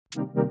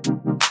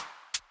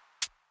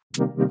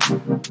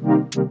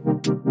What's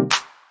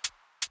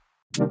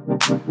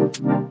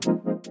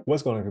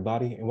going on,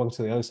 everybody, and welcome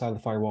to the other side of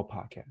the Firewall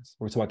podcast,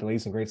 where we talk about the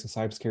latest and greatest in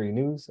cybersecurity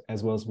news,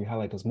 as well as we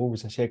highlight those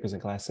movers and shakers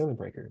and glass ceiling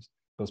breakers,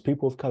 those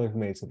people of color who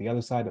made it to the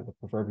other side of the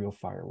proverbial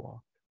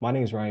firewall. My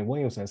name is Ryan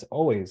Williams, and as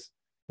always,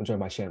 I'm joined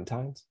by Shannon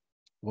Tynes.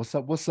 What's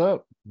up? What's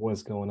up?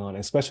 What's going on?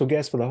 And special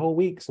guest for the whole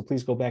week, so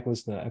please go back and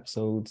listen to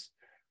episodes.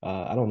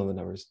 I don't know the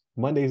numbers.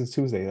 Mondays and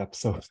Tuesdays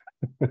episodes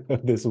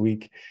this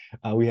week.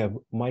 We have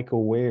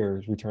Michael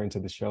Ware returning to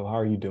the show. How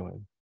are you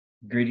doing?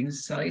 Greetings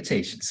and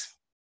salutations.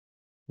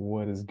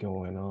 What is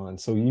going on?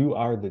 So you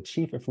are the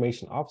Chief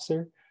Information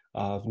Officer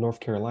of North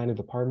Carolina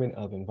Department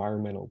of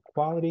Environmental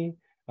Quality.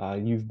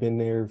 You've been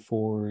there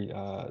for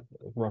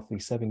roughly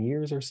 7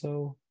 years or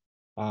so.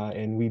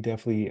 And we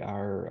definitely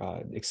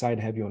are excited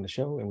to have you on the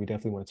show. And we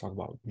definitely want to talk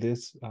about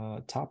this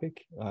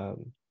topic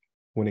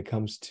when it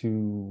comes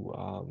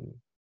to,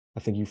 I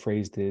think you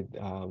phrased it,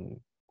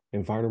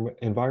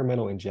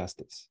 environmental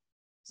injustice.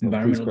 So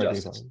environmental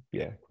justice.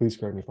 Please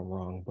correct me if I'm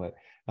wrong, but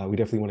we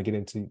definitely want to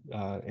get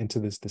into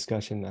this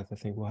discussion. I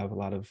think we'll have a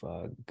lot of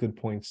good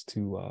points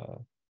to,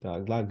 a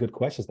lot of good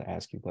questions to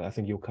ask you, but I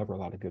think you'll cover a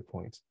lot of good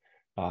points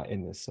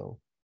in this. So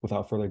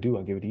without further ado,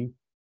 I'll give it to you.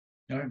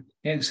 All right.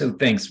 And so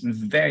thanks.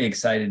 Very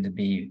excited to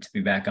be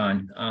back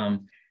on.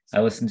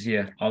 I listen to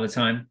you all the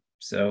time.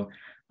 So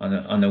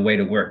on the way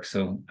to work.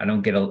 So I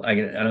don't get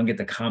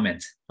the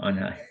comment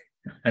on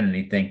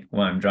anything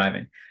while I'm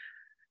driving.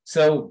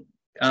 So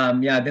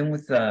I've been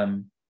with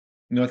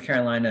North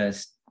Carolina,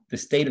 the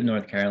state of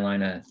North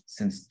Carolina,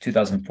 since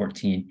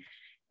 2014.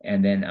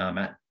 And then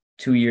at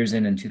 2 years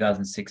in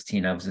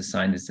 2016, I was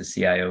assigned as the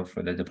CIO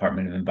for the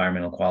Department of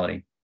Environmental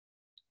Quality.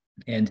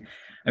 And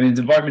I mean,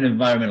 the Department of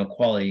Environmental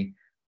Quality,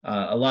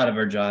 a lot of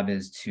our job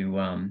is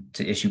to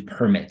issue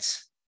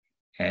permits.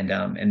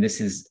 And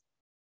this is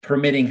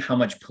permitting how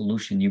much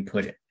pollution you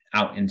put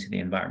out into the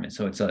environment.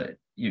 So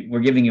we're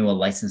giving you a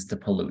license to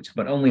pollute,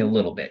 but only a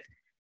little bit.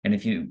 And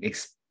if you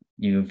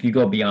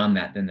go beyond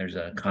that, then there's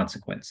a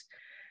consequence.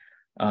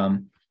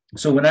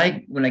 So when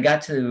I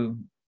got to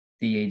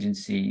the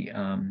agency,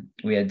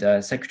 we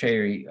had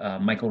Secretary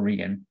Michael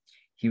Regan.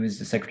 He was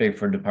the Secretary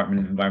for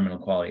Department of Environmental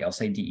Quality. I'll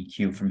say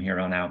DEQ from here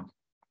on out.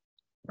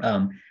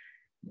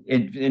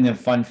 In a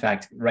fun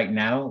fact, right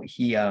now,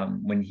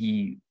 when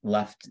he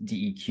left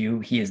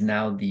DEQ, he is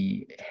now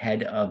the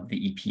head of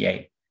the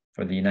EPA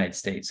for the United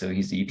States. So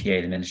he's the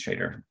EPA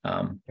administrator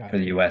for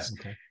the US.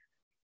 Okay.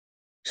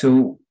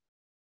 So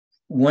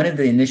one of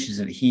the initiatives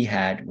that he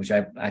had, which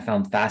I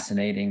found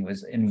fascinating,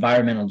 was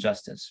environmental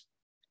justice.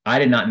 I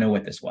did not know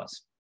what this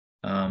was.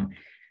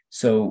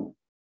 So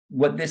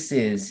what this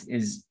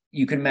is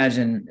you can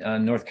imagine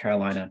North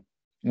Carolina.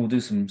 We'll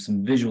do some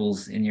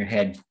visuals in your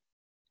head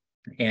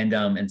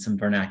and some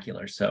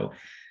vernacular. So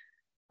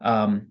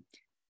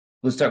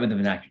let's start with the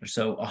vernacular.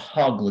 So a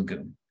hog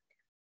lagoon,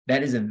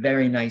 that is a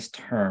very nice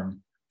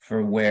term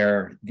for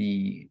where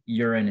the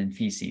urine and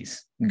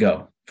feces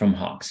go from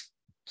hogs.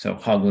 So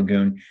hog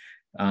lagoon,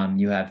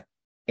 you have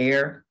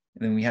air,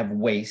 and then we have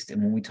waste.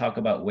 And when we talk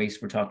about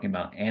waste, we're talking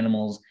about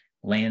animals,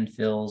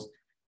 landfills,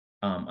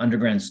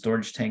 underground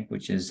storage tank,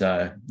 which is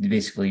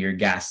basically your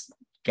gas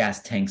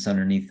tanks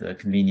underneath the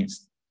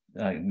convenience,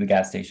 the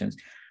gas stations,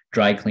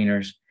 dry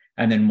cleaners,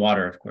 and then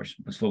water, of course.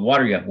 So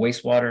water, you have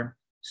wastewater,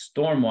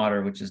 storm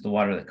water, which is the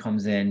water that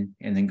comes in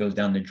and then goes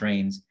down the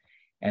drains,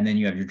 and then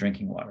you have your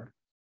drinking water.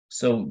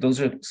 So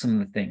those are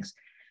some of the things.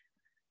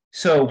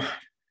 So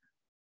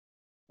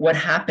what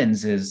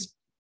happens is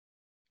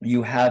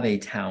you have a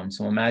town.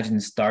 So imagine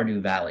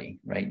Stardew Valley,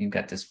 right? You've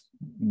got this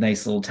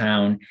nice little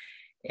town,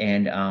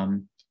 and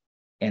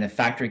a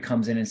factory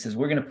comes in and says,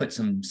 we're going to put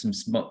some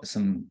smoke,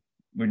 we're going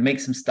to make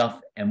some stuff,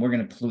 and we're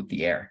going to pollute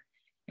the air.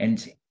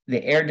 And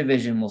the air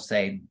division will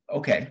say,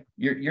 okay,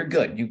 you're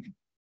good.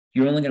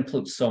 You're only going to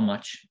pollute so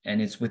much,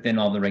 and it's within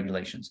all the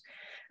regulations.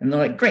 And they're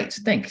like, great,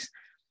 thanks.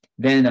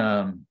 Then,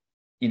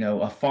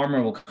 a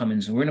farmer will come in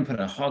and say, we're going to put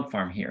a hog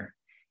farm here.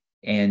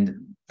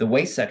 And the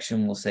waste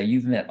section will say,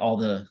 you've met all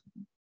the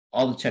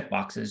check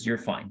boxes, you're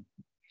fine.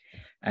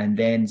 And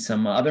then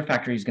some other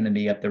factory is going to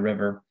be up the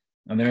river,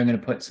 and they're going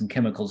to put some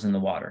chemicals in the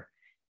water.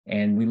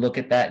 And we look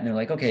at that, and they're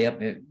like, okay,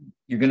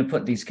 you're going to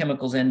put these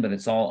chemicals in, but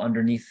it's all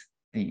underneath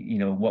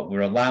the, what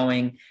we're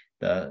allowing.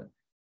 The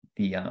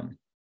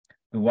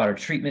water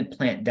treatment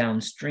plant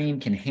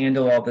downstream can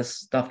handle all this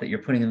stuff that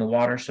you're putting in the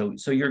water, so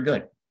you're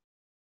good.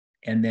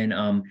 And then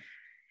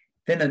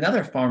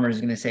another farmer is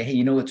going to say,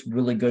 hey, what's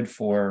really good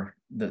for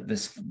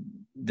this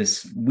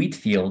wheat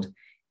field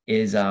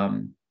is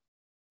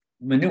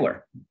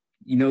manure.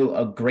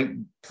 A great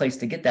place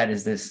to get that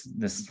is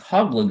this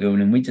hog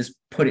lagoon, and we just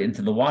put it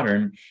into the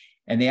water,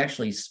 and they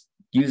actually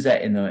use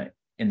that in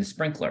the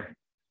sprinkler,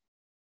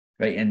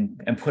 right,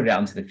 and put it out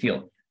into the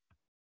field.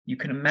 You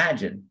can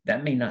imagine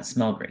that may not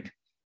smell great.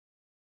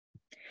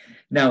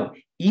 Now,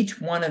 each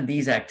one of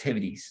these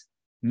activities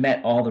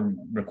met all the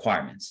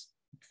requirements,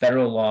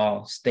 federal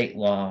law, state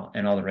law,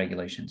 and all the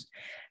regulations.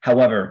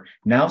 However,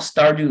 now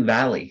Stardew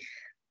Valley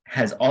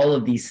has all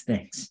of these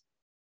things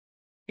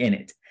in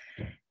it.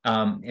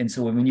 And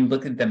so when you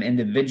look at them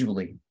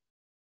individually,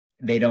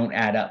 they don't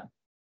add up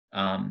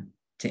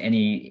to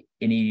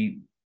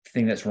anything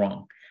that's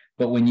wrong.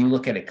 But when you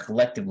look at it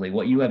collectively,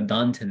 what you have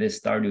done to this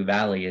Stardew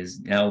Valley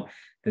is now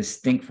the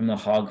stink from the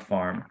hog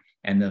farm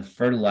and the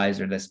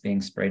fertilizer that's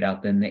being sprayed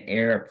out, then the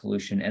air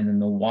pollution, and then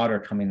the water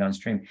coming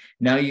downstream.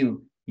 Now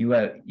you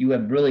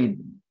have really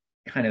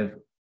kind of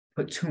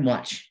put too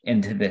much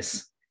into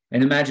this.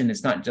 And imagine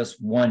it's not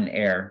just one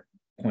air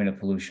point of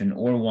pollution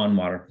or one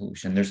water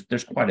pollution.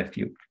 There's quite a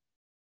few.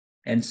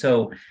 And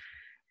so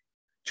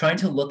trying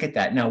to look at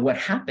that. Now, what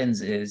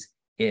happens is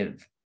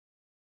if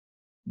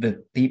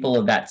the people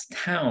of that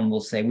town will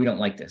say, we don't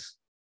like this,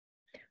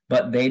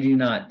 but they do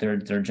not, they're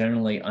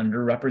generally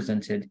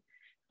underrepresented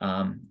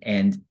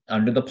and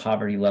under the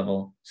poverty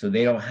level. So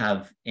they don't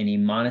have any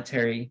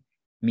monetary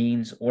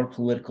means or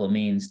political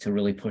means to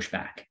really push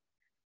back.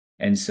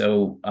 And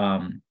so,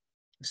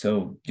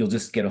 so you'll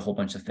just get a whole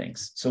bunch of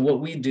things. So what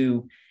we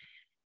do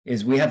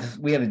is we have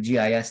a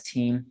GIS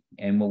team,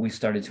 and what we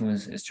started to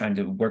is trying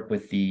to work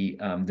with the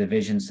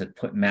divisions that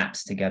put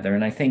maps together.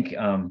 And I think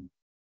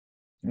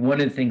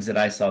one of the things that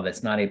I saw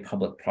that's not a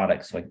public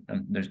product, so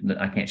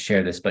I can't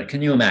share this, but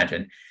can you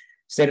imagine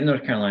state of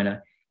North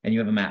Carolina and you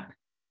have a map,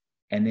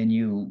 and then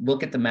you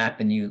look at the map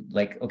and you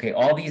like, okay,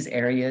 all these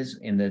areas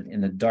in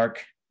the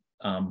dark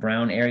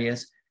brown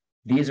areas,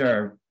 these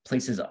are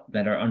places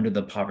that are under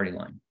the poverty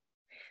line.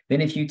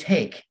 Then if you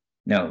take,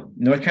 now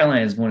North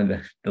Carolina is one of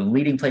the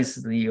leading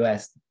places in the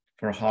US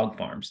for hog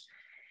farms,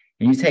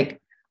 and you take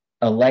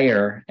a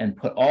layer and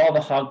put all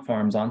the hog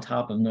farms on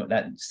top of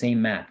that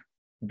same map,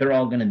 they're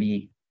all going to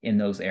be in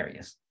those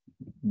areas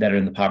that are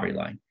in the poverty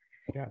line.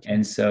 Gotcha.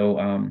 And so,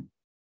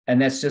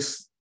 and that's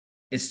just,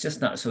 it's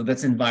just not, so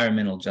that's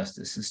environmental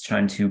justice, is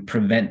trying to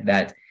prevent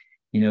that,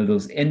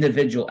 those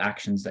individual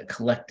actions that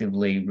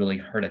collectively really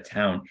hurt a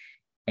town.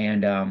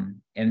 And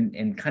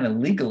kind of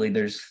legally,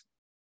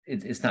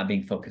 it's not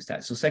being focused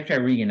at. So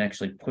Secretary Regan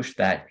actually pushed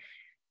that.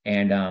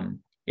 And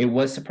it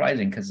was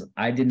surprising because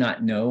I did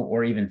not know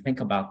or even think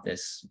about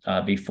this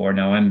before.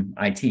 Now I'm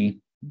IT,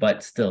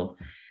 but still,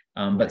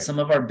 but some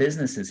of our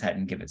businesses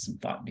hadn't given some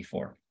thought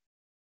before.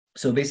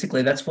 So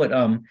basically that's what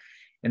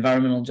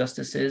environmental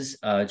justice is,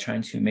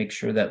 trying to make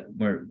sure that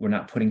we're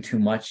not putting too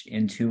much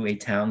into a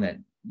town that,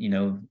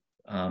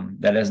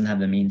 that doesn't have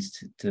the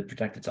means to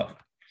protect itself.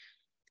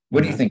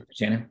 What do you think,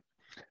 Shannon?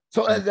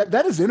 So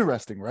that is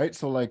interesting, right?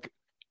 So like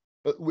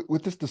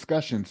with this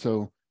discussion,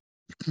 so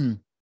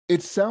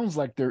it sounds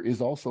like there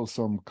is also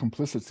some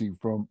complicity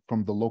from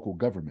the local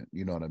government,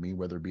 you know what I mean?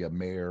 Whether it be a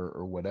mayor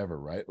or whatever,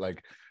 right?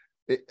 Like,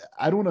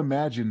 I don't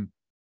imagine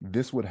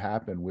this would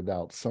happen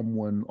without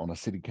someone on a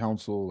city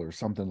council or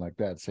something like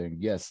that saying,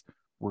 yes,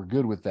 we're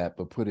good with that,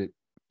 but put it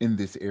in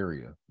this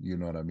area. You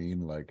know what I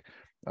mean? Like,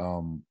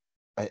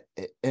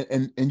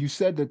 and you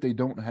said that they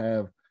don't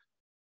have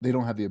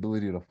the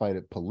ability to fight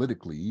it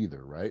politically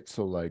either, right?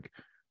 So like,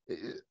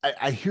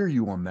 I hear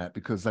you on that,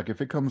 because like, if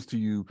it comes to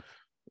you,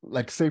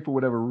 like say for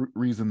whatever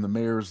reason, the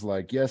mayor's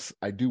like, yes,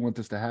 I do want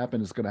this to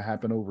happen, it's going to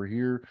happen over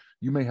here.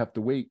 You may have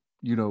to wait,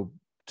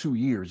 2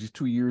 years, these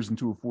 2 years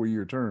into a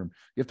 4-year term,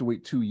 you have to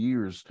wait 2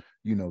 years,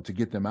 to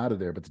get them out of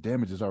there. But the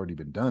damage has already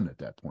been done at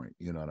that point.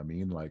 You know what I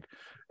mean? Like,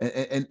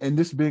 and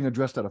this being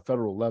addressed at a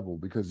federal level,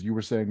 because you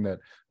were saying that,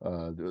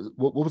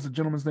 what was the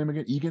gentleman's name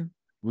again? Egan?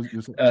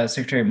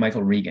 Secretary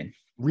Michael Regan.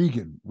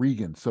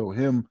 Regan. So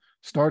him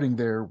starting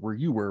there where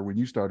you were when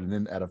you started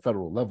in at a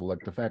federal level,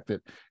 like the fact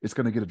that it's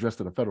going to get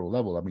addressed at a federal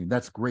level, I mean,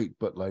 that's great.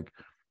 But like,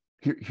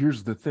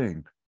 here's the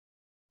thing.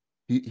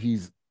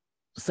 He's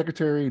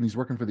secretary and he's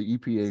working for the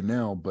EPA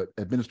now, but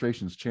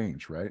administrations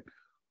change, right?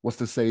 What's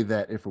to say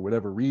that if for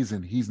whatever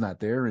reason he's not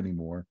there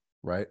anymore,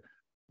 right,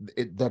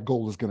 that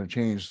goal is going to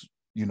change,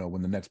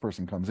 when the next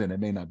person comes in. It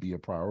may not be a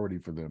priority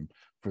for them,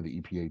 for the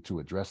EPA to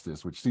address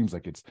this, which seems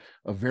like it's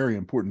a very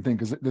important thing.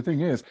 Because the thing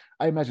is,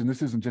 I imagine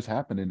this isn't just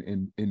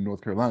happening in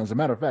North Carolina. As a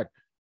matter of fact,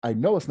 I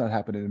know it's not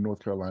happening in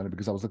North Carolina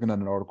because I was looking at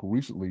an article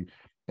recently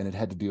and it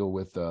had to deal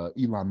with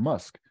Elon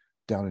Musk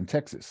down in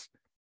Texas.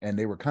 And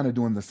they were kind of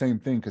doing the same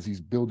thing because he's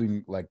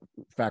building like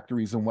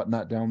factories and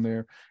whatnot down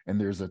there.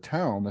 And there's a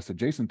town that's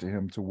adjacent to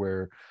him to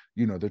where,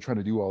 they're trying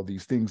to do all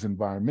these things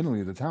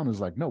environmentally. The town is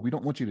like, no, we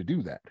don't want you to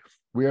do that.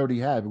 We already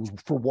have, it was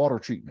for water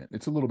treatment.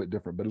 It's a little bit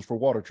different, but it's for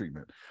water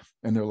treatment.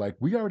 And they're like,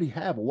 we already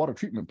have a water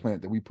treatment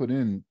plant that we put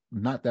in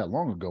not that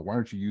long ago. Why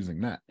aren't you using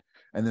that?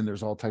 And then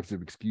there's all types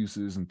of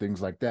excuses and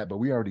things like that. But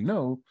we already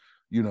know,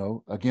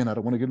 again, I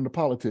don't want to get into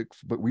politics,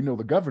 but we know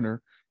the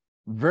governor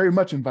very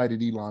much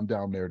invited Elon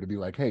down there to be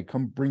like, hey,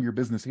 come bring your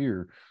business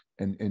here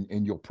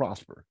and you'll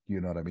prosper.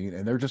 You know what I mean?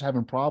 And they're just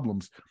having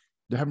problems.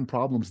 They're having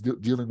problems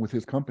dealing with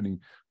his company,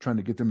 trying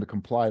to get them to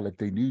comply like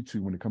they need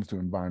to when it comes to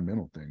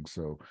environmental things.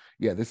 So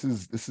yeah, this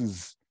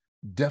is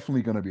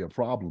definitely going to be a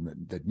problem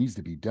that needs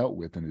to be dealt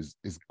with, and is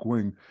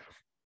going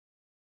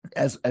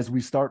as we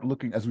start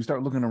looking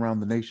around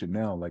the nation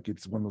now. Like,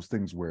 it's one of those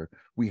things where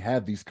we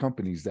have these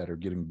companies that are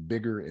getting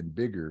bigger and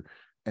bigger,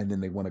 and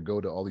then they want to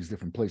go to all these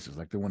different places.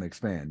 Like, they want to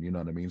expand, you know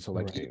what I mean? So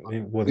like, right.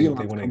 They want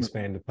to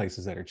expand to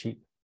places that are cheap.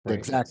 Right?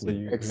 Exactly. So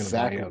you're going to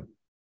buy a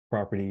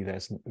property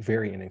that's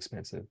very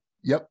inexpensive.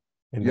 Yep.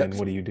 And Yep. then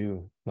what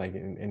do? Like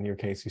in your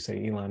case, you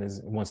say Elon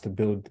wants to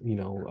build,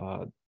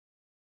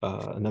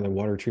 another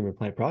water treatment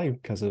plant, probably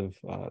because of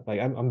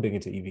like I'm big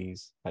into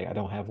EVs. Like I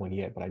don't have one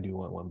yet, but I do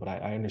want one. But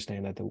I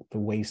understand that the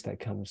waste that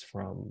comes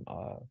from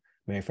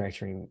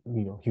manufacturing,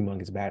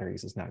 humongous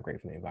batteries is not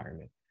great for the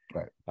environment.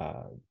 Right.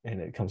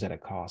 And it comes at a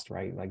cost,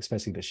 right? Like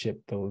especially to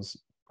ship those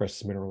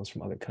precious minerals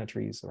from other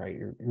countries, right?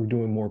 You're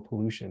doing more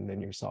pollution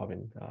than you're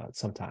solving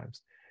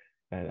sometimes.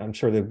 And I'm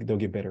sure they'll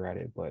get better at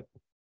it. But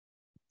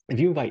if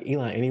you invite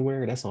Elon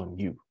anywhere, that's on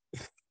you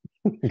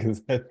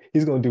because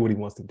he's going to do what he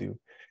wants to do.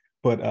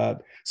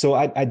 But so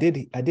I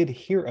did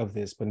hear of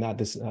this, but not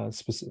this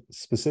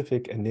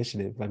specific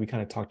initiative. Like we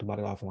kind of talked about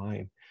it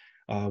offline,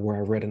 where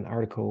I read an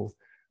article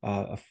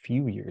a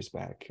few years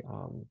back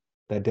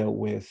that dealt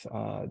with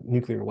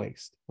nuclear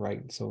waste,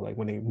 right? So like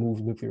when they move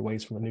nuclear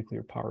waste from a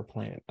nuclear power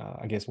plant,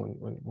 I guess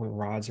when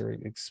rods are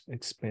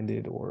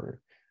expended, or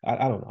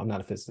I don't know, I'm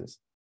not a physicist.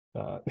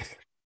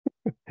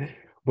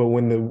 But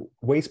when the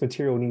waste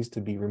material needs to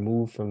be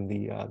removed from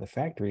the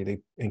factory,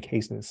 they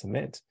encase it in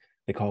cement.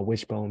 They call it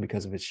wishbone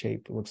because of its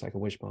shape. It looks like a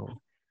wishbone.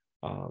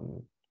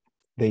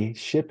 They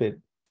ship it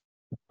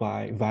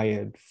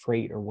via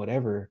freight or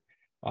whatever.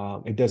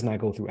 It does not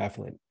go through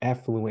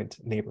affluent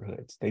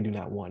neighborhoods. They do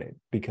not want it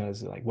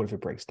because, like, what if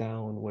it breaks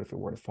down? What if it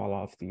were to fall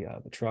off the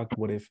truck?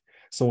 What if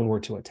someone were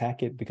to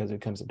attack it because it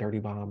becomes a dirty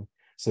bomb?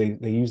 So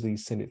they usually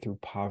send it through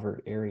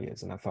impoverished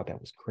areas, and I thought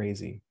that was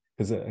crazy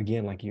because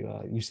again, like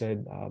you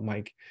said,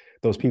 Mike,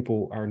 those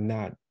people are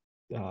not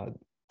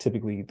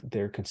typically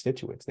their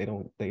constituents. They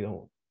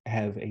don't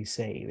have a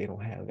say. They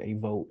don't have a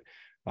vote.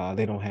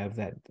 They don't have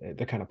that.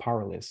 They're kind of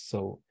powerless.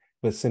 So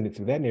let's send it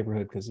through that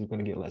neighborhood because you're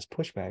going to get less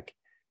pushback,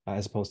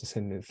 as opposed to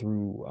sending it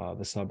through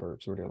the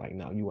suburbs where they're like,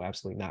 no, you will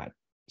absolutely not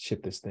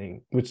ship this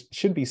thing, which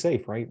should be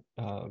safe, right?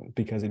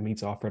 Because it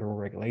meets all federal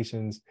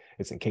regulations.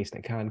 It's encased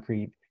in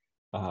concrete.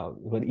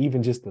 But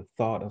even just the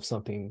thought of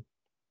something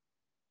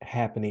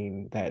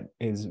happening that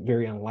is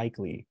very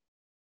unlikely,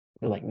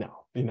 they're like,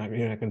 no, you're not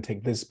going to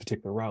take this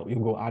particular route.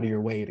 You'll go out of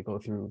your way to go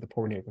through the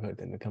poor neighborhood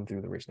than to come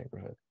through the rich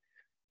neighborhood.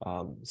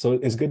 So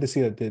it's good to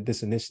see that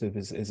this initiative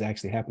is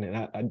actually happening.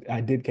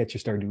 I did catch your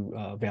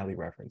Stardew Valley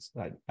reference.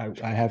 I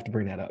have to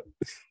bring that up.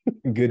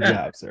 Good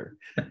job, sir.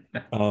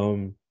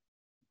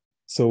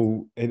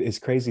 So it's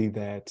crazy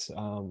that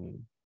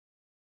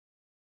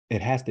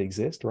it has to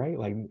exist, right?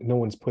 Like no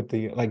one's put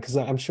because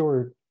I'm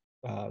sure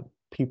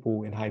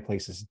people in high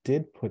places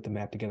did put the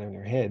map together in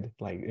their head.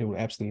 Like it would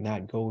absolutely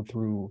not go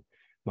through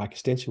my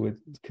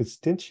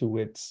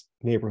constituents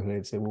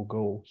neighborhoods. It will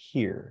go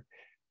here.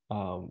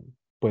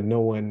 But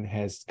no one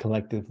has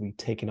collectively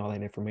taken all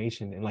that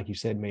information and, like you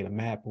said, made a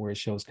map where it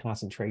shows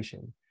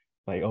concentration.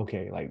 Like,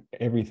 okay, like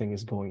everything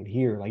is going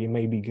here. Like it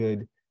may be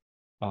good.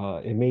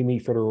 It may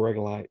meet federal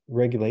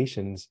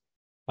regulations.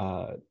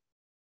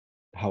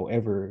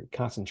 However,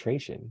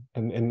 concentration,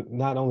 and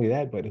not only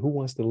that, but who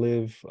wants to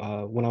live?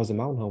 When I was in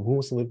Mountain Home, who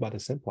wants to live by the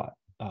Simplot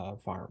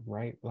farm,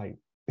 right? Like,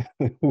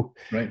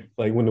 Right.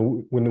 Like when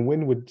the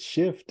wind would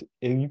shift,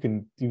 and you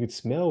could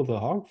smell the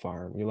hog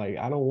farm. You're like,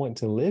 I don't want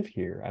to live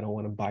here. I don't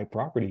want to buy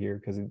property here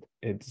because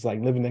it's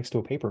like living next to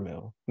a paper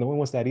mill. No one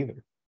wants that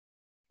either.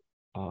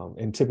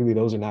 And typically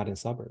those are not in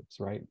suburbs,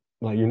 right?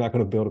 Like you're not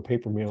going to build a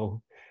paper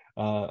mill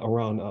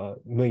around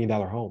 $1 million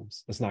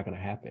homes. That's not going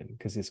to happen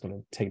because it's going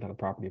to take down the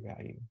property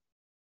value,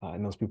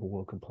 and those people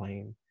will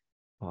complain.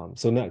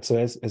 So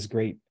that's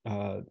great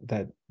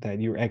that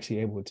you're actually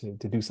able to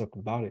do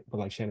something about it. But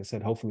like Shannon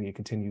said, hopefully it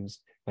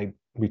continues. Like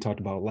we talked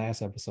about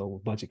last episode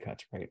with budget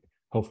cuts, right?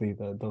 Hopefully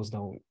those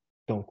don't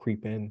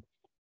creep in,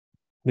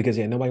 because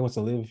nobody wants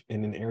to live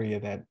in an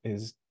area that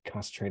is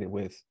concentrated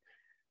with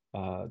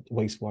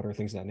wastewater,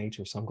 things of that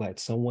nature. So I'm glad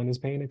someone is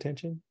paying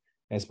attention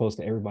as opposed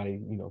to everybody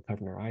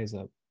covering their eyes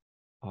up.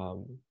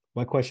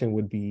 My question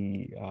would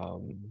be,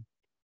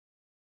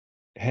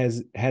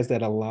 has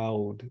that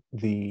allowed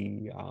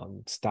the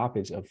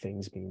stoppage of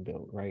things being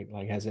built, right?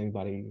 Like has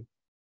anybody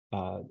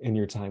in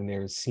your time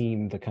there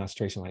seen the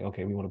concentration, like,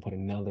 okay, we want to put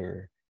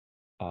another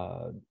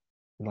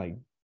like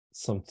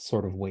some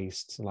sort of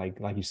waste, like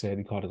you said,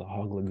 you called it a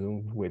hog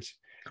lagoon, which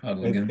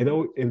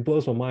it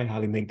blows my mind how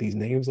they make these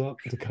names up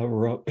to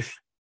cover up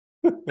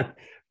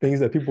things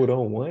that people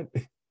don't want.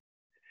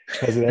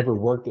 Has it ever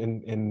worked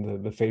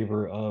in the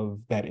favor of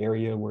that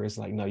area where it's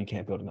like, no, you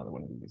can't build another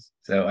one of these?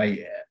 So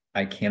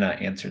I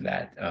cannot answer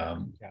that.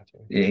 Gotcha.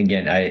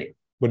 Again,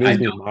 but it is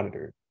being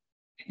monitored.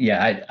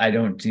 Yeah, I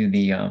don't do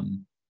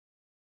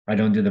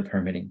the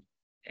permitting,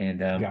 and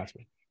Gotcha.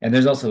 And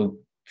there's also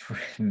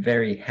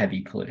very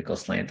heavy political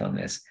slant on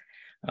this,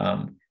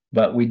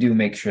 but we do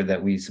make sure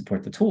that we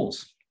support the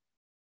tools,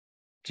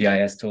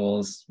 GIS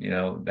tools.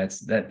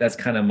 That's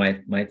kind of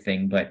my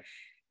thing. But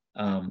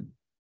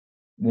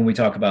when we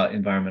talk about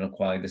environmental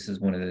quality, this is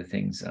one of the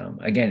things.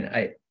 Again,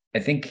 I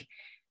think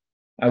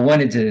I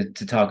wanted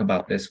to talk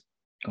about this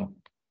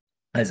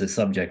as a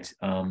subject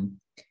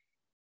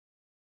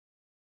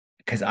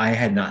because I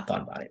had not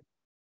thought about it.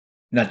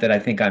 Not that I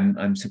think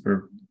I'm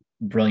super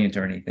brilliant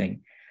or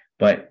anything,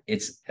 but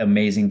it's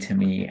amazing to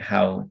me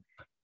how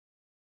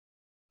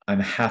I'm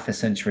half a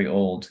century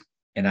old,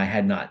 and I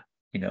had not,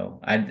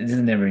 this has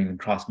never even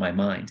crossed my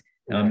mind.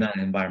 And I'm Right. not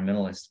an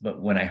environmentalist,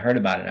 but when I heard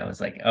about it, I was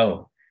like,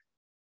 oh,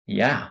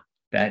 yeah,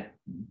 that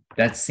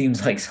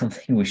seems like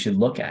something we should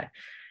look at.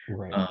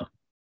 Right. Um,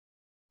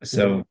 Yeah.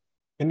 so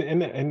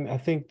And I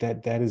think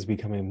that that is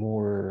becoming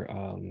more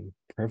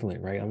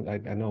prevalent, right?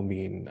 I know I'm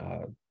being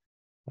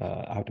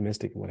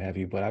optimistic and what have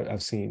you, but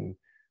I've seen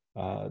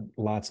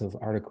lots of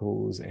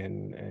articles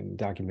and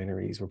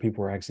documentaries where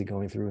people are actually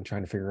going through and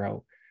trying to figure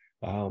out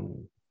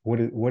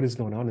what is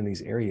going on in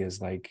these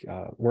areas, like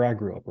where I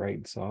grew up,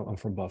 right? So I'm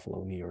from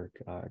Buffalo, New York.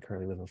 I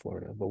currently live in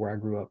Florida, but where I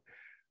grew up,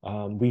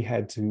 we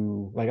had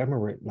to, like, I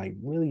remember like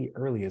really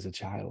early as a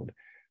child,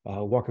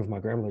 walking with my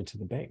grandmother to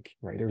the bank,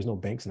 right? There was no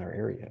banks in our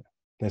area.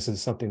 This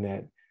is something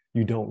that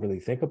you don't really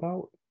think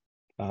about.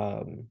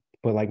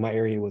 But like my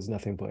area was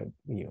nothing but,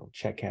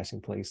 check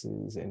cashing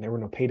places, and there were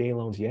no payday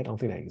loans yet. I don't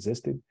think that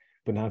existed.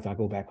 But now if I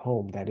go back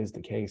home, that is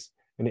the case.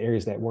 In the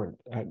areas that weren't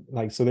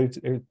like, so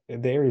the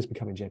area is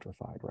becoming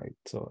gentrified, right?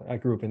 So I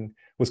grew up in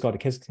what's called the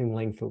Kensington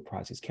Langfield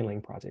projects, Ken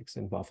Lane projects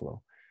in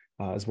Buffalo,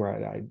 is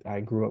where I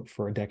grew up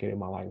for a decade of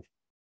my life.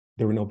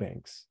 There were no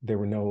banks. There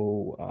were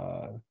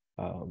no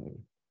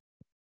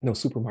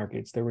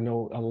supermarkets. There were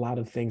a lot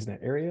of things in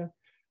that area.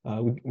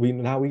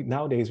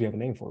 Nowadays we have a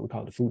name for it. We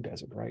call it the food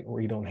desert, right?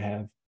 Where you don't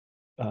have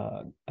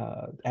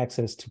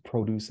access to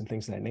produce and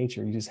things of that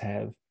nature. You just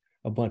have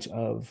a bunch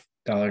of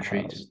Dollar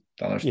Trees,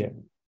 yeah,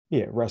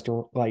 yeah,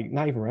 restaurant, like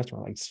not even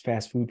restaurant, like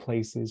fast food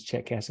places,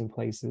 check cashing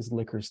places,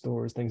 liquor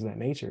stores, things of that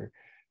nature.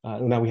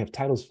 Now we have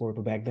titles for it,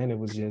 but back then it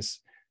was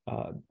just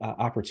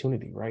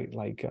opportunity, right?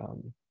 Like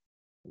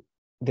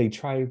they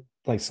try,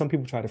 like some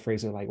people try to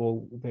phrase it like,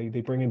 well, they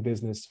bring in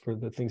business for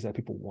the things that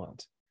people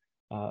want.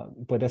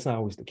 But that's not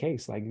always the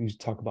case. Like you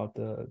talk about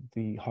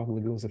the hog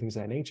lagoons and things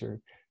of that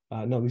nature.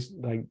 No,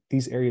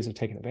 these areas are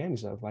taken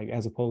advantage of, like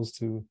as opposed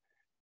to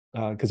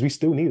because we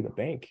still needed a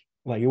bank.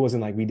 Like it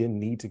wasn't like we didn't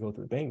need to go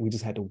to the bank. We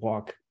just had to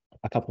walk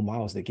a couple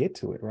miles to get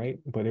to it, right?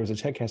 But there was a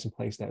check cashing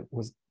place that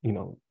was,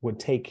 would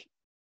take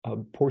a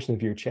portion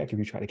of your check if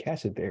you try to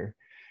cash it there,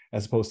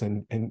 as opposed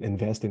to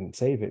invest and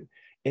save it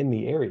in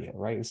the area,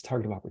 right? It's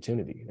target of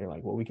opportunity. They're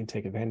like, well, we can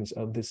take advantage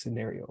of this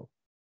scenario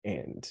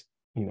and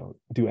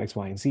do X,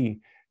 Y, and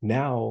Z.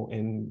 Now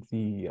in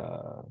the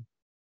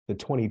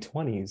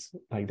 2020s,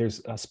 like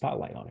there's a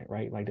spotlight on it,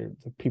 right? Like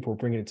people are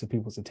bringing it to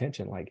people's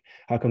attention. Like,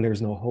 how come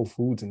there's no Whole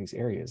Foods in these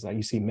areas? Like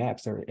you see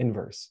maps that are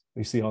inverse.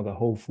 You see all the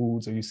Whole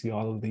Foods, or you see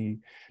all of the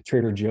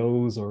Trader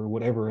Joe's or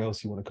whatever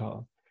else you want to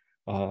call.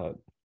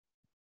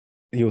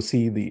 You'll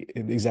see the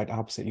exact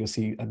opposite. You'll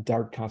see a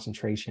dark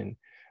concentration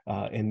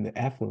in the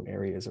affluent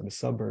areas or the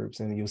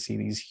suburbs, and you'll see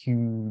these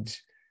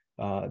huge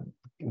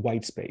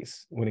white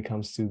space when it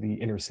comes to the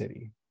inner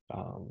city.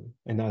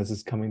 And now this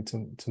is coming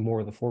to more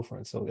of the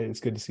forefront. So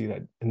it's good to see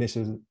that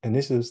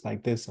initiatives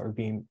like this are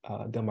being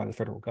done by the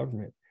federal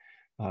government,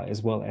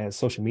 as well as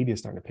social media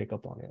starting to pick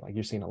up on it. Like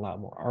you're seeing a lot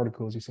more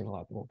articles, you're seeing a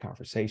lot more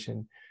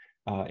conversation.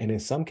 And in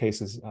some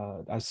cases,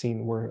 I've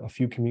seen where a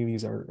few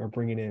communities are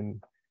bringing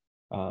in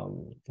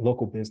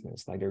local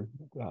business, like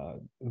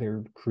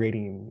they're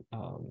creating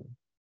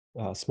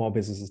small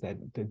businesses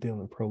that deal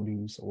in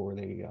produce, or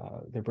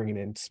they're bringing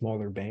in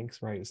smaller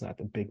banks, right? It's not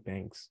the big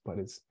banks, but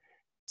it's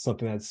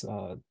something that's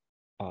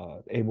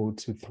able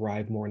to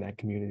thrive more in that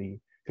community,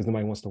 because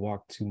nobody wants to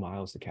walk 2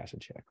 miles to cash a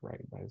check,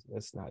 right?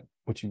 That's not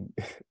what you.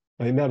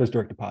 I mean, now there's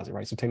direct deposit,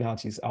 right? So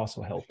technology's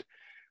also helped,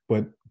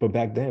 but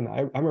back then,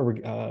 I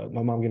remember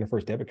my mom getting her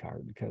first debit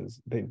card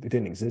because they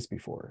didn't exist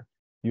before.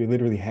 You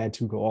literally had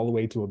to go all the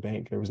way to a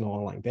bank. There was no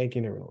online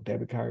banking. There were no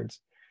debit cards.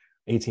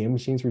 ATM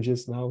machines were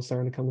just now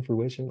starting to come to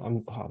fruition.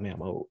 I'm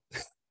old.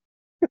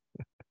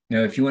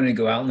 if you wanted to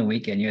go out on the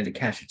weekend, you had to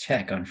cash a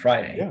check on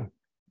Friday.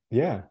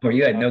 Yeah. Or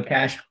you had no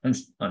cash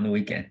on the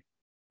weekend.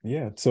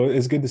 Yeah. So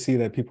it's good to see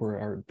that people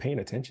are paying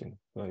attention,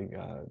 like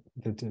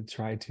to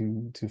try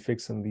to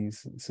fix some of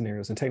these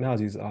scenarios. And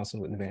technology is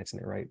also advancing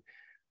it, right?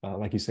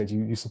 Like you said,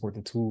 you support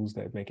the tools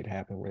that make it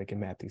happen, where they can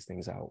map these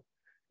things out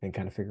and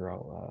kind of figure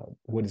out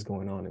what is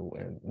going on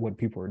and what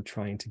people are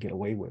trying to get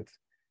away with.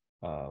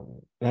 Not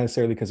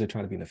necessarily because they're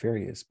trying to be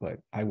nefarious, but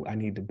I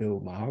need to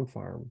build my hog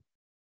farm,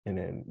 and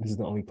then this is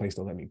the only place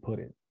they'll let me put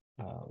it.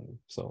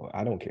 So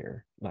I don't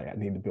care. Like I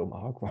need to build my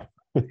hog farm.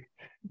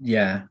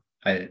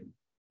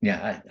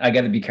 I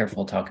got to be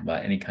careful talking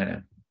about any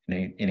kind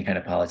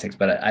of politics,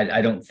 but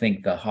I don't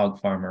think the hog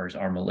farmers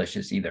are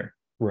malicious either.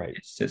 Right.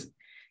 It's just,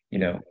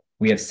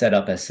 we have set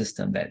up a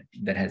system that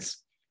has,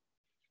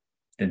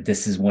 that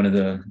this is one of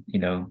the,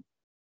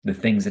 the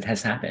things that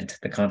has happened,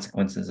 the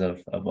consequences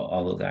of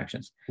all those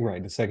actions.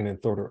 Right. The second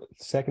and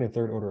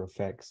third order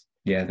effects.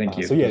 Yeah. Thank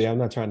you. So yeah, I'm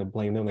not trying to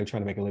blame them. They're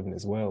trying to make a living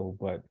as well.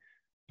 But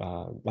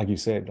like you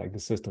said, like the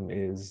system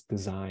is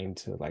designed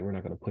to, like, we're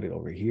not going to put it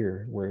over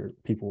here where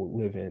people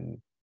live in,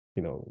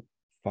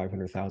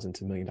 500,000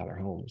 to $1 million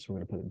homes. We're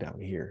going to put it down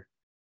here,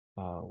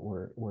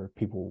 where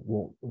people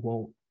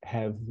won't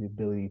have the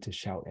ability to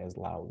shout as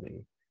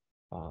loudly,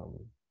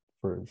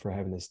 for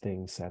having this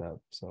thing set up.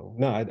 So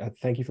no, I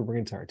thank you for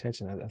bringing it to our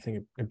attention. I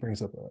think it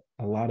brings up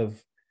a lot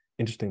of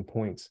interesting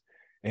points.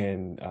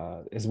 And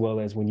as well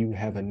as when you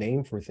have a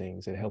name for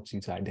things, it helps you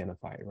to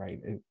identify it, right?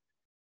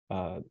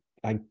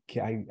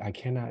 I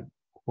cannot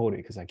quote it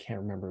because I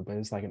can't remember, but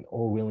it's like an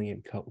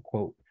Orwellian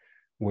quote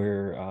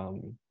where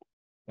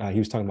he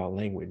was talking about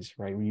language,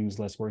 right? We use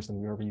less words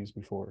than we ever used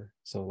before.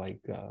 So like,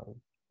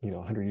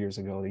 100 years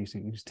ago, they used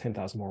to use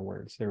 10,000 more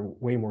words. They're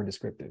way more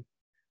descriptive.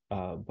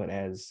 But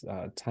as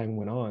time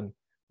went on,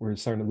 we're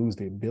starting to lose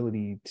the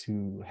ability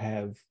to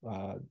have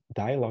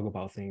dialogue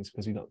about things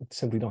because we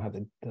simply don't have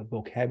the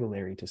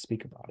vocabulary to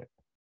speak about it.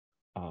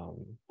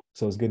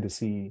 So it's good to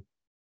see.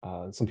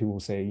 Some people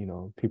will say,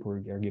 people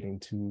are getting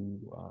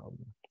too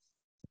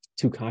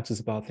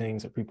conscious about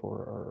things, or people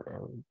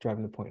are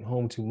driving the point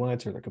home too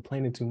much, or they're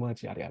complaining too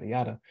much, yada, yada,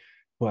 yada.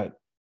 But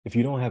if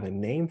you don't have a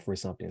name for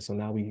something, so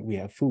now we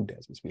have food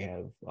deserts, we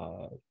have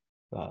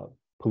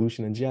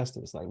pollution and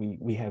justice, like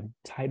we have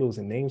titles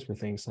and names for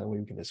things so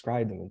we can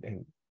describe them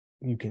and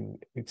you can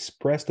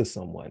express to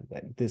someone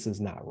that this is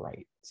not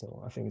right.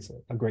 So I think it's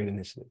a great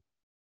initiative.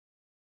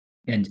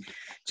 And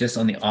just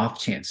on the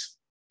off chance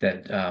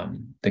that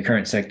the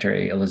current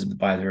Secretary Elizabeth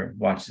Beiser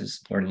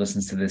watches or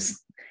listens to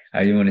this,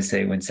 I do want to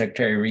say when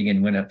Secretary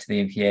Regan went up to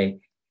the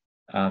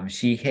NPA,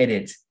 she hit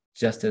it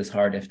just as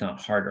hard, if not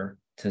harder,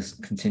 to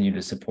continue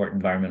to support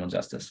environmental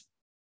justice.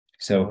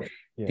 So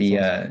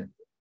the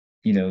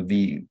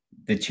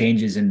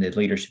changes in the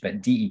leadership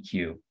at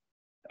DEQ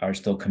are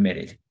still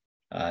committed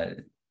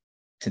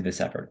to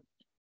this effort.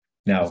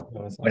 Now,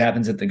 what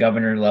happens at the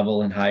governor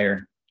level and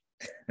higher,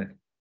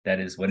 that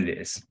is what it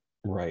is.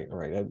 Right.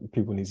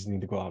 People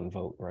need to go out and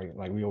vote, right?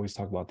 Like we always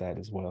talk about that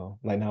as well,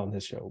 like not on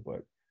this show,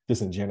 but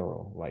just in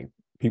general, like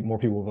more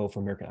people vote for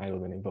American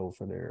Idol than they vote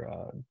for their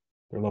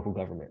local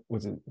government,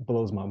 which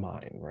blows my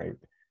mind, right?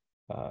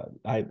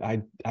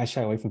 I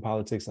shy away from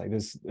politics. Like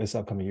this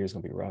upcoming year is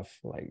gonna be rough.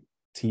 Like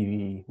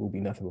TV will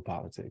be nothing but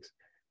politics,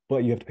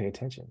 but you have to pay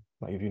attention.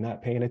 Like if you're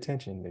not paying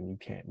attention, then you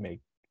can't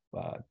make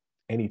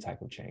any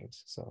type of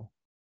change. So,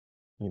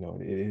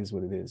 it is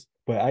what it is.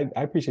 But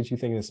I appreciate you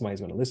thinking that somebody's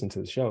going to listen to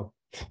the show.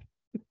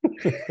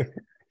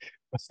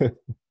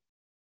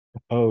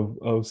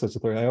 of such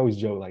authority. I always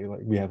joke like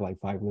we have like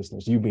 5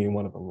 listeners, you being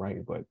one of them,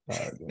 right? But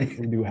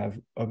we do have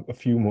a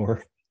few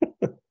more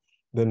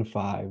than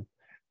 5.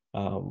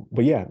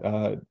 But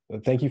yeah,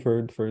 thank you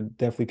for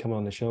definitely coming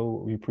on the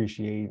show. We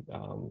appreciate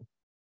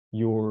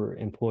your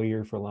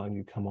employer for allowing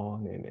you to come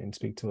on and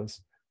speak to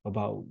us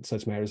about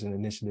such matters and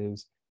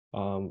initiatives.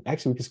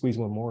 Actually, we can squeeze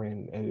one more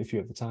in if you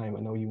have the time. I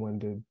know you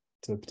wanted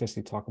to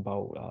potentially talk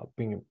about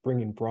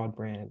bringing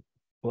broadband.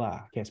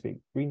 I can't speak.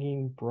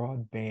 Bringing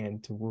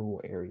broadband to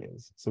rural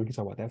areas. So we can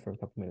talk about that for a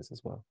couple minutes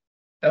as well.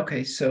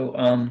 Okay, so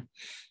I'm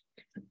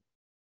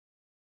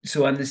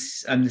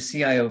the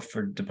CIO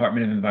for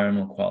Department of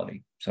Environmental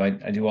Quality. So I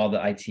do all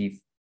the IT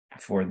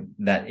for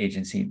that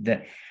agency.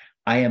 That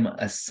I am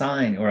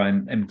assigned, or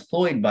I'm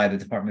employed by the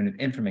Department of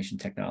Information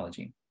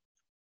Technology.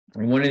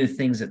 And one of the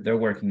things that they're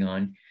working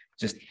on,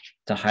 just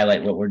to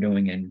highlight what we're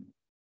doing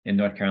in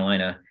North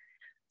Carolina,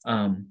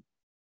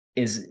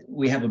 is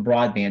we have a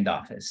broadband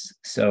office.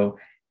 So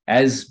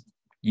as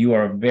you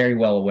are very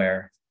well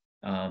aware,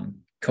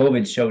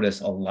 COVID showed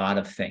us a lot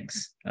of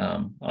things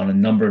on a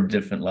number of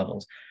different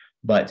levels.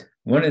 But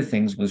one of the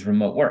things was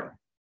remote work.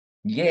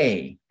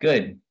 Yay,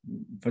 good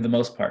for the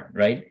most part,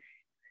 right?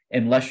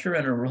 Unless you're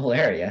in a rural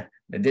area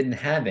that didn't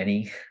have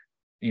any,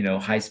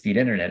 high-speed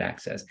internet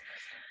access.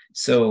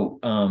 So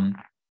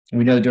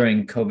we know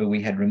during COVID,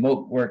 we had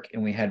remote work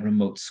and we had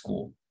remote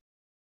school.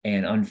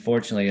 And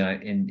unfortunately,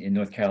 in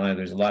North Carolina,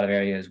 there's a lot of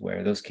areas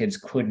where those kids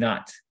could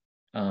not.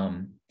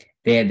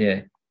 They had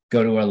to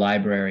go to a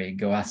library,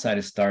 go outside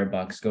of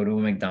Starbucks, go to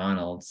a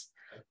McDonald's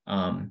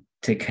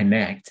to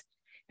connect.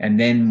 And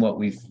then what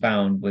we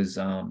found was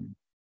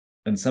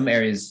in some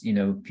areas,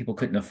 people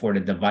couldn't afford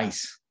a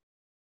device.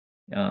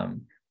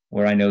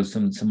 Where I know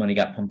some money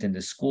got pumped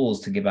into schools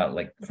to give out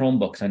like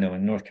Chromebooks. I know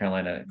in North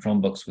Carolina,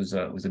 Chromebooks was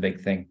a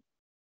big thing.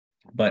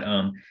 But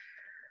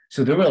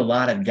so there were a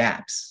lot of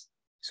gaps.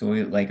 So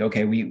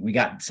we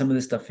got some of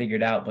this stuff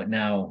figured out, but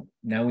now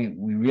we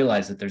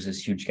realize that there's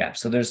this huge gap.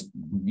 So there's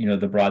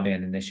the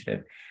broadband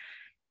initiative,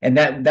 and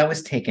that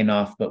was taken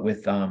off, but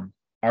with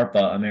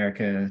ARPA,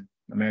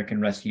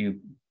 American Rescue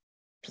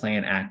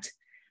Plan Act,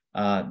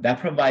 that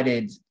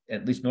provided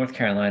at least North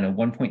Carolina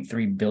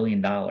 $1.3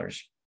 billion,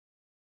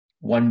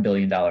 $1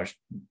 billion,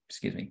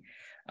 excuse me,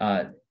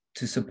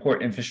 to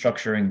support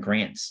infrastructure and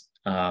grants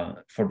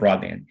for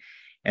broadband.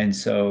 And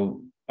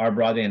so our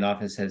broadband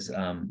office has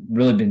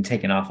really been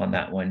taken off on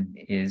that one.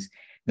 Is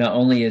not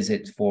only is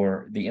it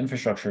for the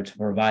infrastructure to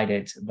provide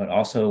it, but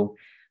also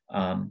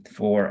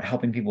for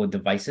helping people with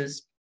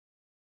devices,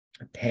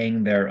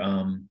 paying their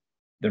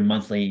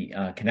monthly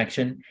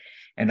connection,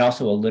 and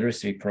also a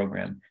literacy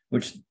program,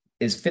 which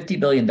is $50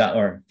 billion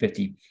or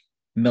 50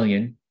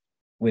 million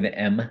with an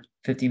M,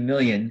 50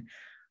 million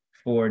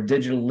for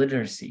digital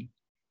literacy.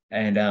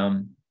 And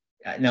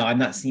now I'm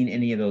not seeing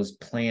any of those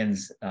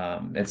plans.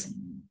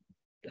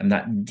 I'm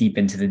not deep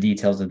into the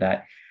details of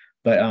that,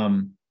 but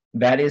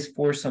that is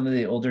for some of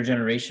the older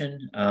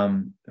generation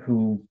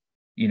who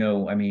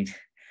I mean,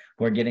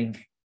 we're getting,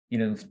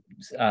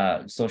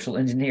 social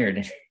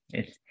engineered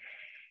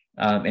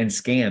and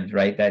scammed,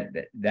 right?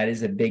 That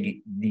is a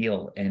big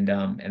deal. And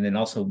then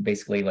also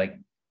basically like,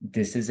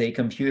 this is a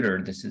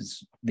computer, this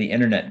is the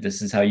internet,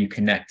 this is how you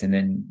connect, and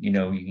then you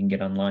can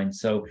get online.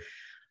 So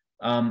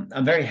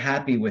I'm very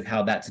happy with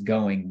how that's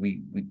going.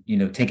 We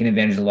taking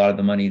advantage of a lot of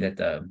the money that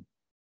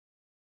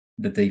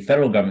the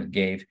federal government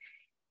gave.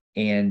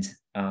 And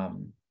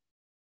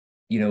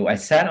I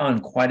sat on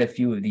quite a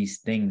few of these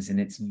things, and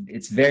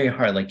it's very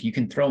hard. Like, you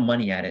can throw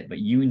money at it, but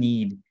you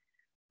need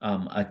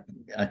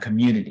a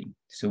community.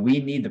 So we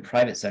need the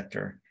private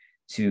sector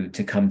to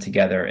come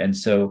together. And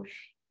so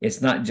it's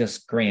not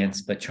just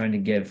grants, but trying to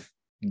give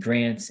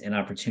grants and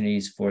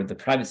opportunities for the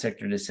private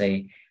sector to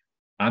say,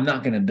 I'm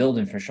not going to build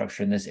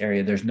infrastructure in this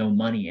area. There's no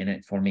money in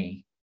it for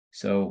me.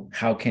 So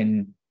how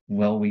can,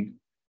 we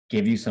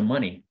give you some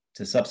money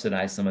to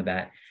subsidize some of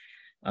that.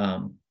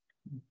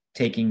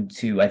 Taking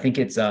to, I think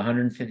it's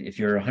 150, if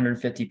you're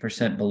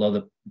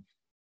 150%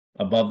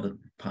 above the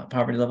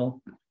poverty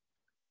level.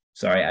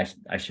 Sorry,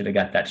 I should have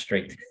got that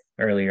straight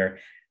earlier.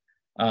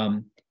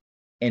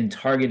 And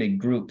targeted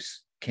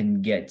groups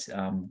can get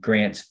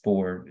grants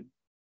for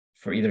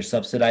either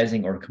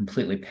subsidizing or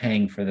completely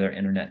paying for their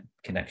internet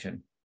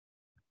connection,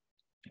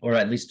 or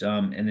at least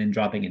and then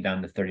dropping it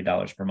down to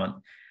 $30 per month.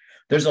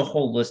 There's a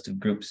whole list of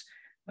groups,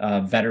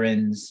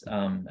 veterans,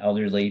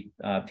 elderly,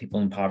 people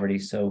in poverty.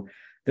 So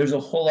there's a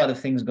whole lot of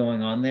things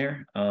going on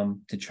there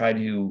to try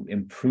to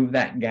improve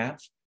that gap.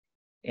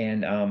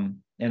 And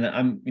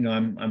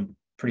I'm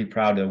pretty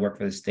proud to work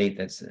for the state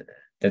that's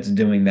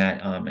doing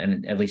that,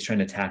 and at least trying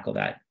to tackle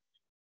that.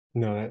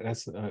 No,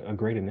 that's a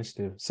great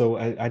initiative. So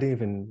I didn't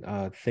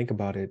even think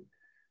about it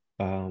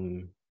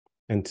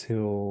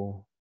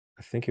until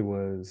I think it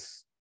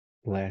was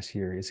last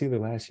year. It's either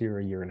last year or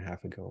a year and a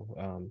half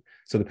ago.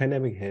 So the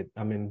pandemic hit.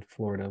 I'm in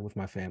Florida with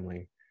my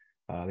family.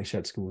 They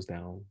shut schools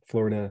down.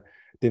 Florida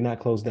did not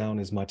close down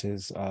as much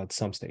as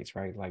some states,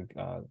 right? Like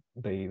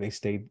they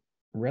stayed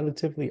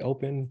relatively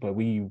open, but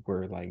we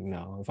were like,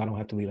 no, if I don't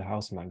have to leave the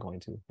house, I'm not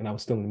going to. And I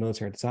was still in the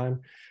military at the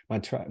time.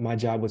 My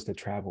job was to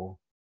travel.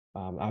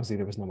 Obviously,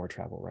 there was no more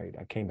travel, right?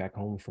 I came back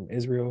home from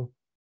Israel,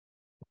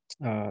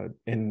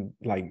 and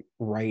like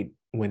right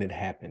when it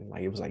happened,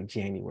 like it was like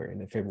January,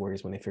 and then February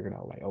is when they figured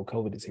out like, oh,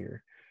 COVID is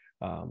here.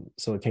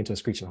 So it came to a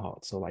screeching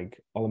halt. So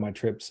like all of my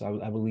trips,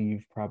 I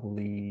believe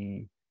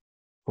probably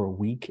for a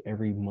week,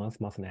 every month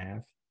and a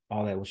half,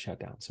 all that was shut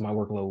down. So my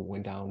workload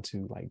went down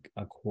to like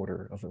a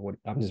quarter of what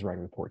I'm just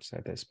writing reports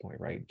at this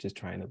point, right? Just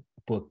trying to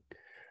book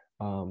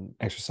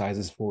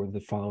exercises for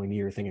the following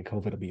year, thinking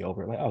COVID will be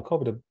over. Like, oh,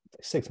 COVID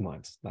 6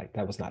 months. Like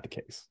that was not the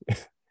case.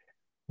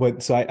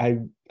 But so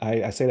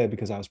I say that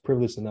because I was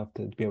privileged enough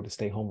to be able to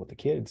stay home with the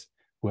kids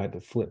who had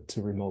to flip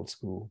to remote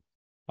school.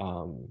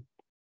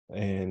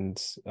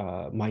 And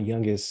my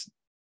youngest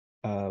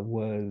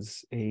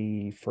was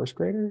a first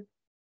grader.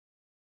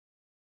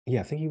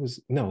 Yeah, I think he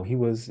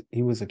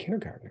was a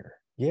kindergartner.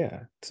 Yeah.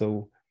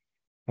 So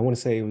I want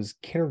to say it was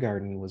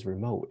kindergarten was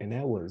remote, and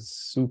that was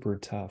super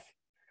tough.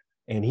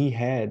 And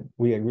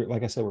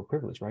like I said, we're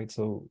privileged, right?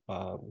 So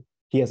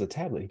he has a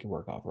tablet he can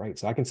work off, right?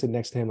 So I can sit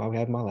next to him. I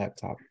have my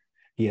laptop.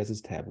 He has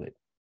his tablet.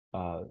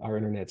 Our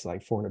internet's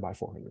like 400 by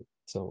 400.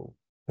 So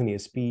plenty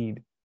of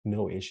speed,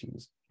 no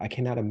issues. I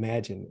cannot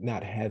imagine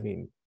not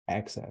having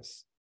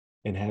access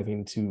and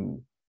having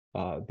to,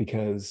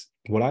 because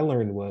what I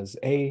learned was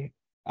I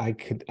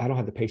don't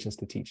have the patience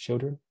to teach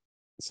children.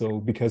 So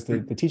because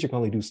the teacher can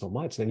only do so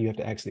much, then you have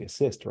to actually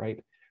assist,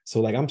 right? So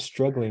like I'm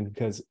struggling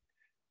because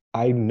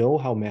I know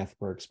how math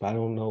works, but I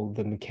don't know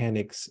the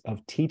mechanics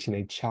of teaching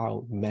a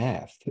child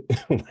math.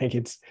 Like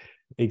it's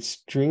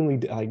extremely,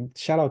 like,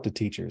 shout out to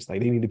teachers.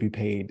 Like they need to be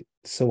paid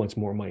so much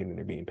more money than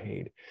they're being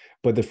paid.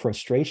 But the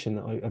frustration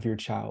of your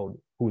child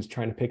who is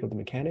trying to pick up the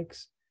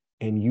mechanics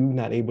and you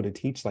not able to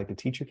teach like the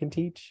teacher can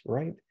teach,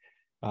 right?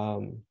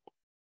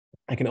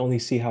 I can only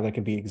see how that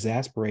can be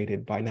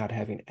exasperated by not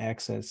having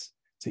access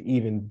to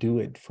even do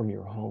it from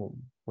your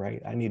home,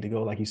 right? I need to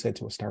go, like you said,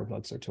 to a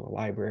Starbucks or to a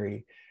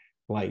library,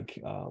 like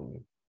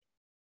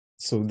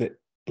so that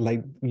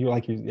like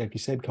you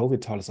said,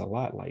 COVID taught us a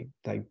lot. Like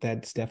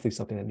that's definitely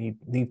something that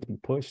needs to be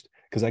pushed,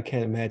 because I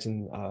can't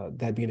imagine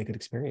that being a good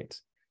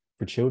experience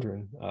for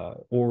children.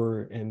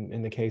 Or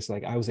in the case,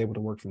 like I was able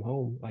to work from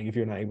home. Like if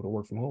you're not able to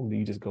work from home, do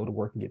you just go to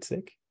work and get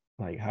sick?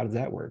 Like how does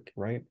that work,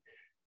 right?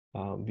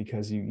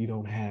 Because you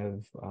don't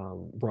have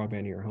broadband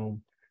in your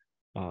home.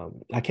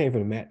 I can't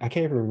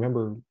even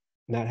remember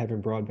not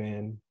having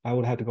broadband. I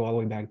would have to go all the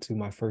way back to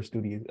my first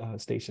duty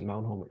station,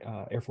 Mount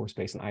Homer Air Force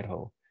Base in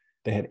Idaho.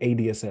 They had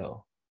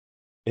ADSL.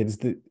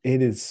 It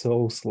is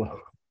so slow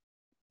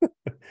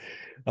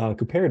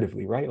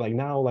comparatively, right? Like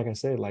now, like I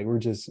said, like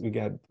we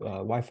got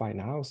Wi-Fi in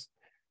the house.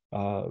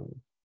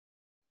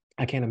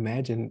 I can't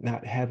imagine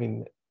not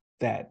having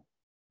that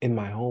in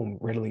my home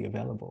readily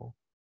available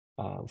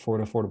for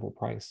an affordable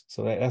price.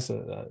 So that's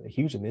a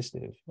huge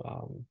initiative.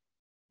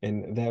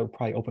 And that would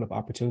probably open up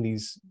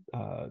opportunities,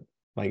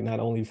 like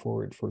not only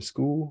for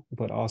school,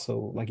 but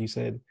also, like you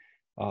said,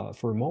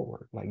 for remote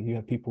work. Like you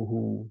have people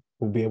who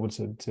will be able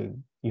to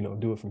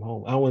do it from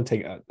home. I don't want to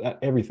take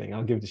everything.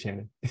 I'll give it to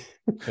Shannon.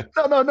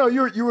 No.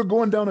 You were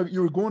going down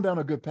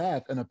a good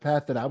path, and a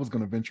path that I was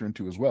going to venture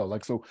into as well.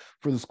 Like, so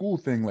for the school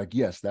thing, like,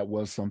 yes, that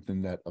was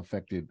something that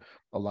affected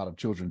a lot of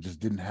children, just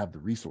didn't have the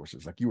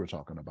resources like you were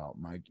talking about,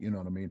 Mike. You know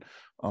what I mean?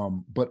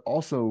 But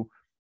also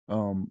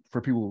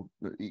for people,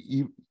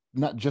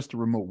 not just to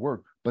remote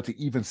work, but to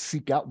even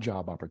seek out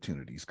job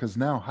opportunities. Because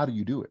now, how do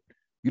you do it?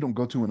 You don't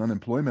go to an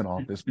unemployment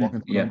office, walk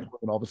into an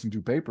unemployment office and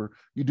do paper.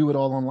 You do it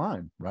all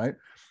online, right?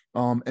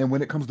 And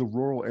when it comes to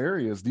rural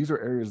areas, these are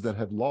areas that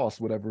have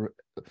lost whatever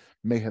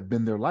may have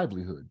been their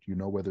livelihood,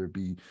 whether it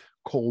be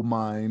coal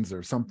mines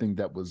or something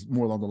that was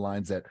more along the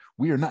lines that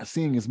we are not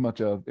seeing as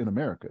much of in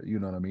America. You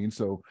know what I mean?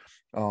 So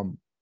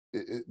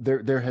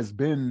there has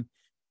been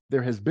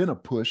a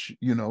push,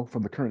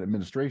 from the current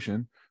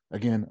administration.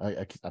 Again,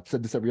 I've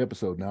said this every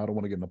episode now, I don't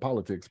want to get into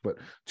politics, but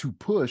to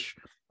push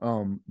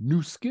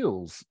new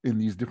skills in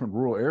these different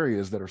rural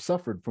areas that are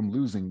suffered from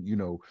losing,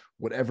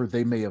 whatever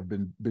they may have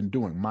been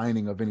doing,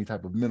 mining of any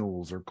type of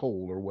minerals or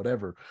coal or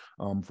whatever,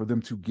 for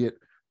them to get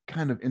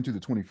kind of into the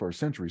 21st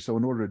century. So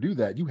in order to do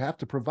that, you have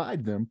to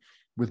provide them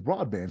with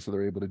broadband so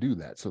they're able to do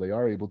that. So they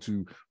are able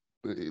to,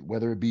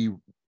 whether it be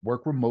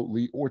work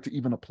remotely or to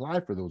even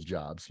apply for those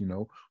jobs,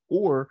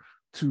 or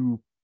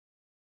to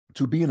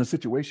be in a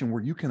situation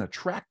where you can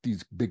attract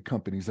these big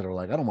companies that are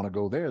like, I don't want to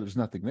go there. There's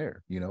nothing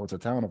there. It's a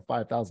town of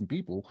 5,000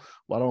 people.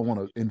 Well, I don't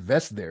want to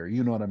invest there.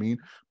 You know what I mean?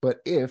 But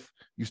if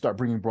you start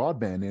bringing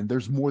broadband in,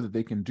 there's more that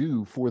they can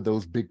do for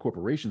those big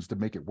corporations to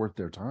make it worth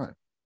their time,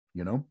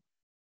 Yeah,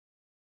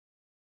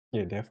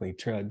 definitely.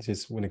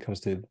 Just when it comes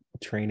to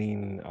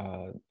training,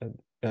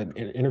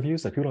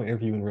 interviews, like people don't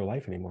interview in real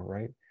life anymore,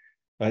 right?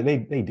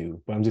 They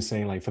do, but I'm just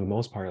saying, like, for the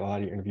most part, a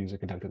lot of your interviews are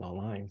conducted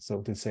online.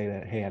 So to say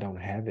that, hey, I don't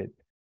have it,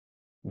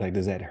 like,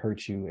 does that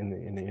hurt you in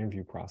the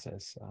interview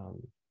process?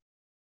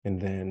 And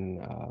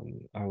then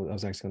I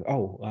was actually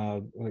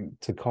like,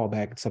 to call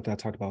back something I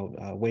talked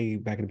about way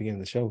back at the beginning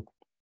of the show: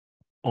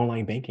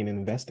 online banking and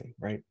investing.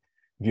 Right?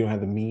 If you don't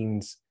have the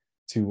means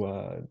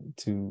to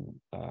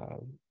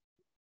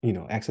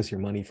access your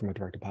money from a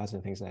direct deposit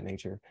and things of that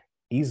nature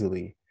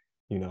easily,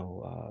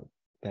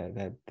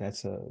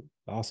 that's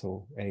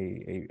also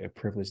a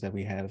privilege that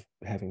we have,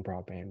 having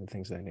broadband and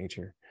things of that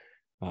nature.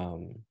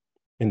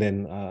 And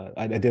then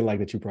I did like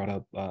that you brought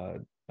up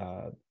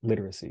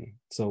literacy.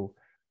 So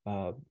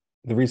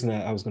the reason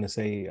that I was going to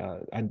say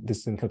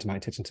this didn't come to my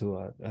attention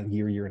until a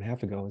year and a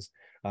half ago is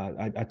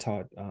I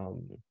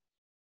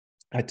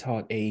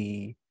taught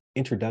a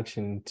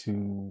introduction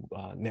to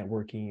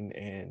networking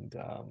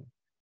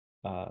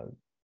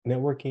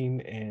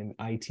and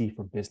IT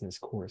for business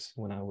course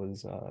when I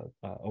was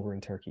over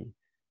in Turkey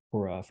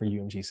for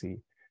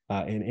UMGC,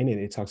 and in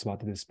it talks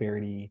about the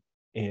disparity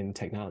in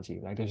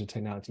technology. Like, there's a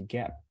technology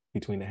gap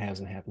between the haves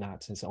and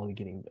have-nots, and it's only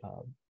getting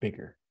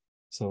bigger.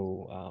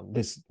 So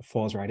this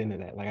falls right into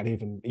that. Like, I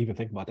didn't even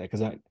think about that,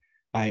 because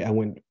I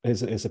went,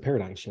 it's a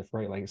paradigm shift,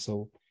 right? Like,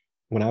 so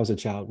when I was a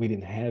child, we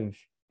didn't have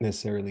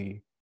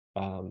necessarily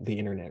the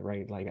internet,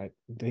 right? Like,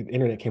 the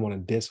internet came on a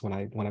disc when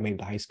I made it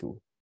to high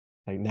school.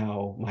 Like,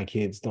 now my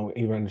kids don't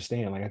even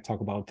understand. Like, I talk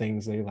about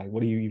things, they like,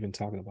 what are you even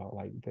talking about?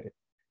 Like,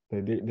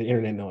 the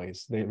internet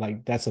noise. They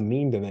like, that's a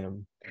meme to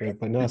them,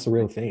 but no, that's a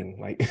real thing.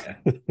 Like,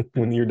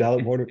 when your dial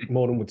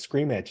modem would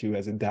scream at you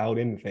as it dialed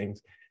into things,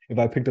 if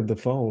I picked up the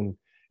phone,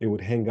 it would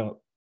hang up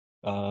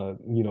my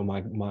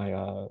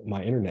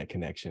internet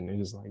connection. It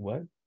was like,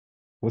 what?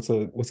 What's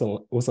a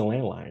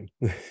landline?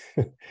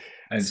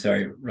 I'm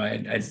sorry,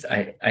 Ryan.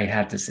 I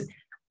have to say,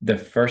 the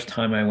first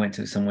time I went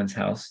to someone's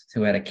house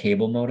who had a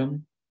cable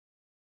modem,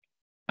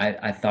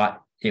 I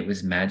thought it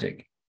was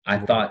magic. I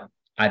thought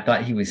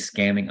he was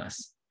scamming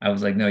us. I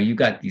was like, no, you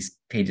got these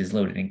pages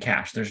loaded in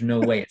cache. There's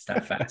no way it's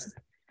that fast.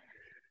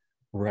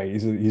 Right.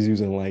 He's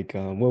using, like,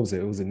 what was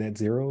it? It was a net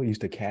zero. He used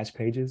to cache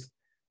pages.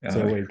 So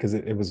that way, because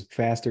it was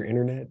faster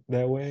internet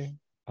that way.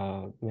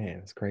 Man,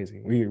 it's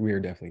crazy. We are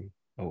definitely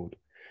old.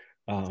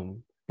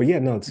 But yeah,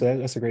 no, so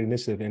that's a great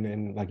initiative. And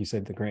then, like you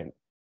said, the grant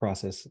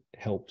process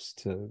helps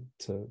to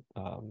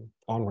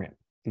on-ramp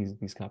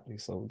these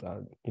companies. So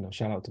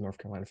shout out to North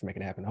Carolina for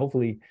making it happen.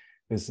 Hopefully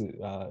this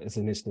is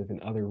an initiative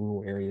in other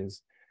rural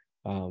areas.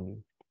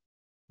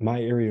 My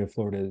area of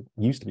Florida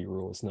used to be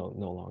rural. It's no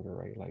longer,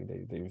 right? Like,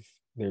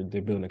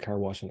 they're building a car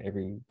wash in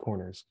every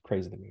corner. It's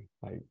crazy to me.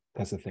 Like,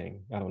 that's a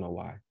thing. I don't know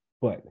why.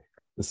 But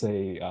to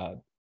say a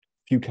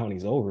few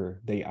counties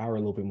over, they are a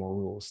little bit more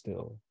rural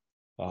still.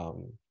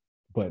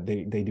 But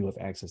they do have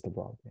access to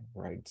broadband,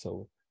 right?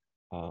 So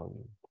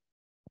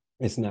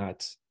it's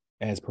not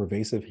as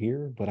pervasive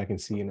here, but I can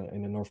see in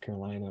the North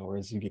Carolina, or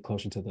as you get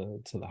closer to the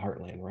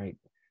heartland, right,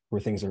 where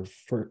things are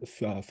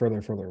further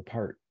and further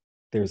apart,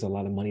 there's a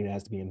lot of money that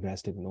has to be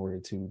invested in order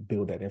to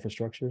build that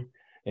infrastructure.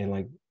 And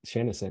like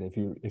Shannon said,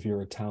 if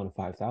you're a town of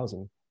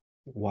 5,000,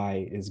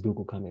 why is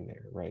Google coming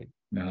there, right?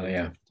 Oh,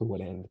 yeah. To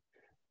what end?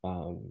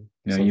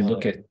 You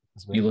look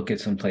at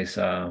someplace,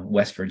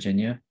 West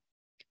Virginia,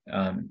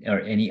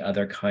 or any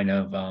other kind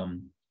of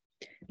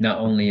not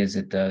only is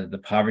it the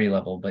poverty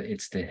level, but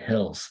it's the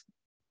hills.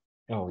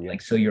 Oh yeah.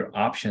 Like, so your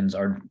options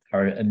are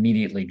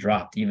immediately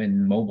dropped.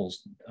 Even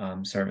mobile's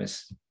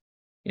service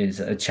is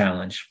a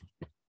challenge.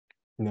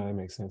 No, that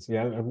makes sense.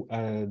 Yeah,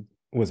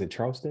 was it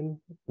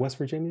Charleston, West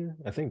Virginia?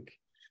 I think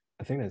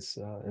that's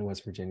in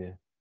West Virginia.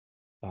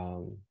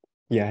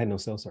 Yeah, I had no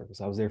cell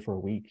service. I was there for a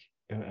week,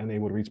 and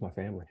able to reach my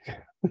family.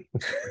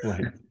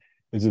 Like,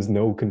 there's just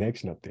no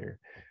connection up there,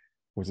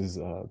 which is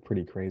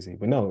pretty crazy.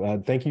 But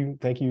no, thank you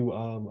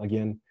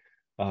again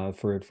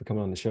for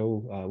coming on the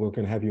show. We're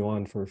going to have you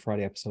on for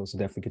Friday episodes, so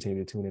definitely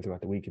continue to tune in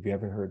throughout the week. If you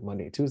haven't heard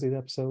Monday and Tuesday's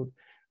episode,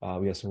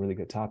 we have some really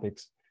good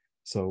topics,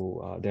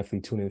 so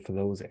definitely tune in for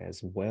those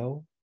as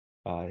well.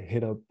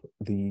 Hit up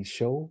the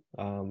show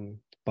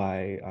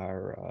by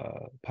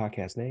our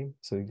podcast name.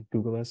 So you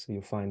Google us,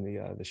 you'll find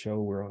the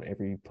show. We're on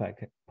every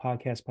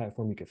podcast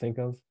platform you can think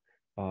of.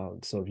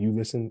 So if you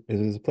listen, if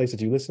there's a place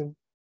that you listen,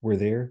 we're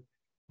there.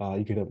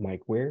 You can hit up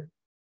Mike Ware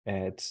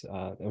at,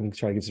 I'm going to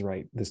try to get this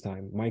right this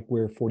time, Mike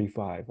Ware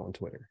 45 on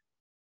Twitter.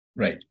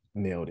 Right.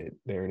 Nailed it.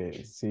 There it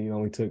is. See, it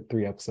only took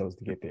 3 episodes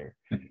to get there.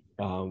 You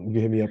can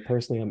hit me up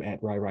personally. I'm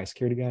at RyRy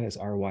Security Guy. That's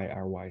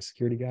RYRY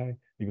Security Guy.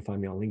 You can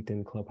find me on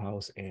LinkedIn,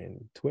 Clubhouse,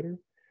 and Twitter.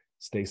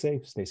 Stay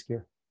safe, stay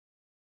secure.